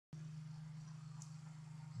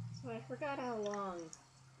So I forgot how long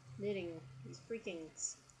knitting these freaking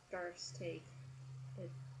scarves take.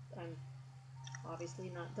 I'm obviously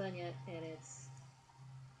not done yet, and it's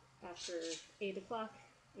after 8 o'clock,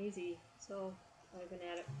 easy. So I've been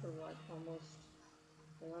at it for what, almost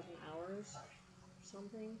 11 hours or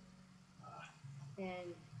something.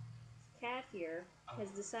 And Cat here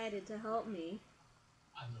has decided to help me.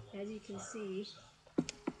 As you can see,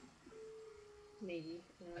 maybe,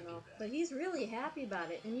 I don't know. But he's really happy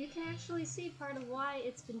about it, and you can actually see part of why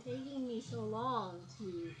it's been taking me so long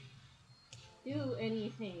to do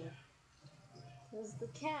anything. Because the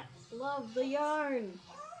cats love the yarn!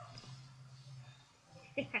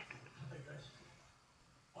 So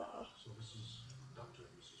this is Dr.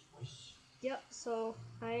 and Mrs. Weiss? Yep, so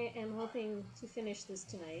I am hoping to finish this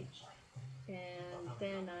tonight. And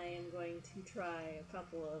then I am going to try a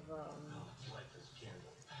couple of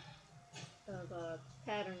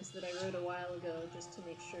patterns that I wrote a while ago, just to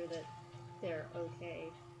make sure that they're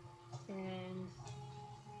okay. And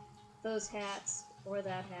those hats, or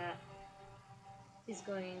that hat,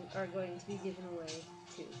 are going to be given away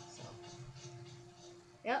too. So,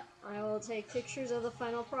 yep, I will take pictures of the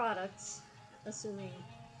final products, assuming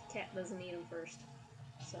Cat doesn't eat them first.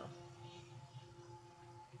 So,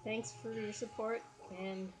 thanks for your support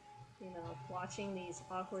and, watching these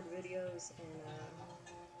awkward videos, and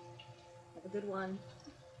have a good one.